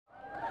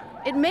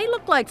It may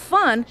look like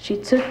fun. She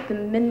took the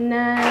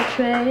midnight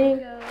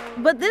train.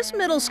 But this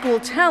middle school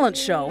talent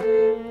show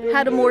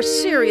had a more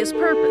serious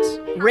purpose.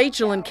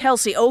 Rachel and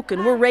Kelsey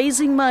Oken were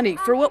raising money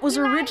for what was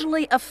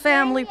originally a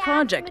family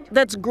project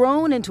that's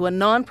grown into a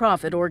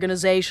nonprofit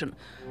organization.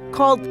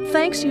 Called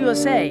Thanks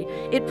USA,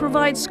 it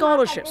provides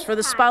scholarships for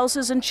the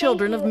spouses and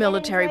children of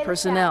military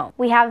personnel.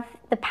 We have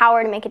the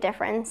power to make a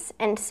difference,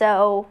 and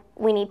so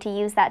we need to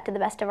use that to the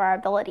best of our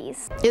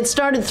abilities. It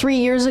started 3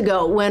 years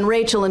ago when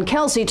Rachel and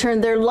Kelsey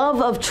turned their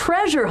love of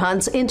treasure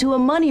hunts into a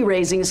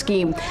money-raising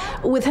scheme.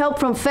 With help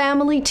from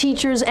family,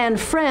 teachers, and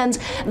friends,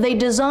 they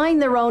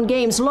designed their own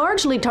games,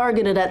 largely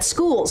targeted at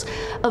schools.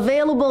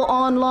 Available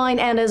online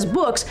and as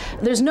books,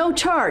 there's no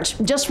charge,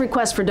 just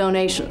requests for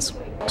donations.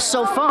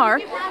 So far,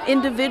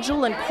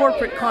 individual and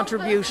corporate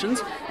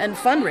contributions and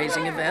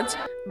fundraising events,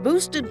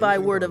 boosted by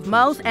word of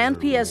mouth and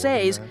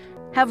PSAs,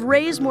 have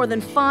raised more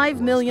than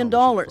 $5 million.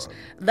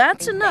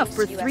 That's enough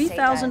for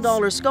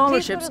 $3,000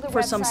 scholarships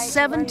for some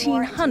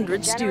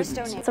 1,700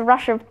 students. It's a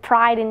rush of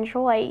pride and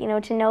joy,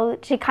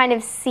 to kind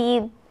of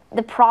see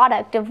the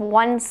product of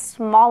one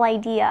small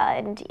idea,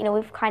 and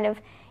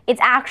it's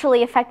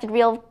actually affected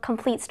real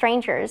complete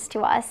strangers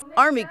to us.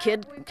 Army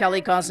kid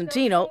Kelly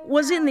Cosentino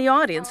was in the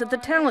audience at the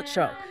talent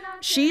show.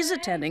 She's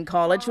attending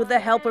college with the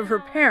help of her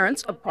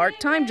parents, a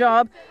part-time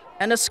job,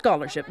 and a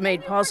scholarship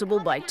made possible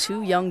by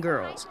 2 young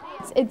girls.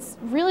 It's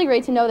really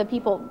great to know that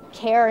people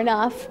care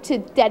enough to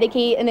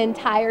dedicate an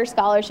entire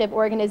scholarship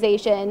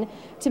organization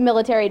to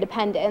military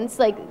dependents.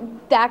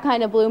 That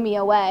kind of blew me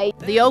away.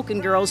 The Oken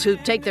girls, who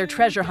take their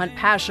treasure hunt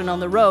passion on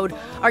the road,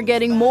 are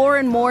getting more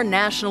and more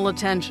national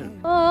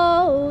attention.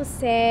 Oh,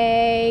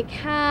 say,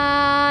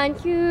 can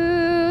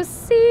you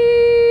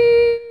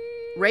see?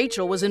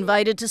 Rachel was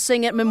invited to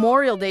sing at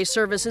Memorial Day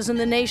services in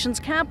the nation's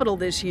capital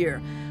this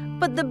year.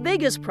 But the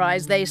biggest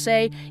prize, they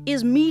say,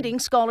 is meeting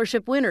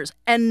scholarship winners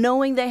and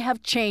knowing they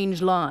have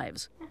changed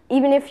lives.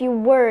 Even if you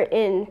were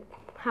in,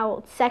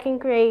 2nd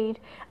grade,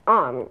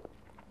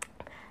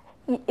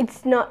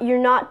 you're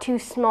not too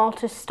small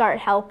to start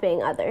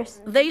helping others.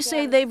 They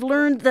say they've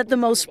learned that the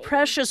most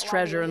precious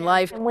treasure in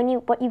life,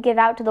 what you give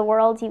out to the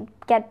world, you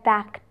get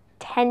back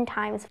 10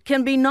 times.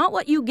 Can be not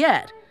what you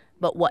get,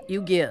 but what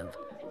you give.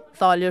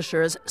 Thalia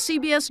Assuras,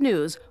 CBS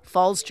News,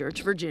 Falls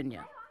Church,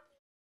 Virginia.